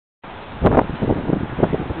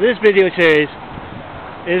This video series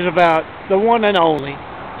is about the one and only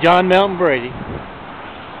John Melton Brady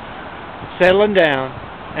settling down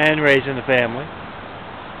and raising a family.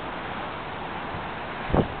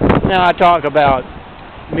 Now I talk about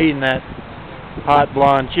meeting that hot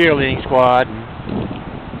blonde cheerleading squad and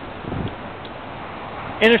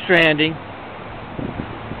interstranding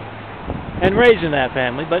and raising that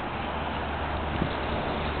family, but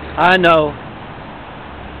I know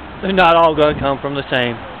they're not all going to come from the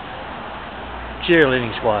same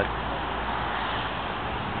cheerleading squad.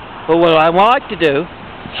 But what I like to do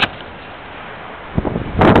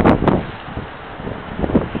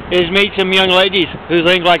is meet some young ladies who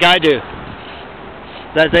think like I do,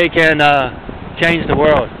 that they can change the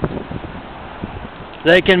world.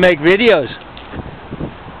 They can make videos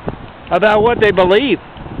about what they believe,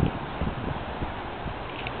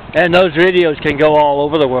 and those videos can go all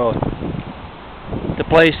over the world, to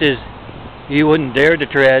places you wouldn't dare to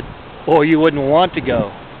tread or you wouldn't want to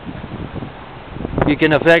go. You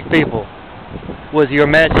can affect people with your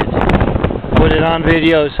message. Put it on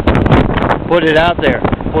videos, put it out there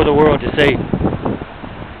for the world to see.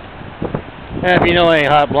 And if you know any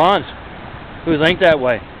hot blondes who think that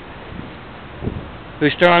way, who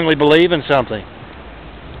strongly believe in something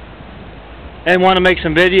and want to make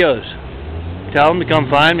some videos, tell them to come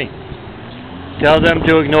find me. Tell them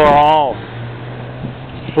to ignore all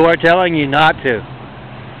who are telling you not to.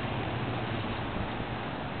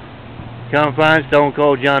 Come find Stone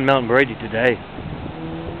Cold John Melton Brady today.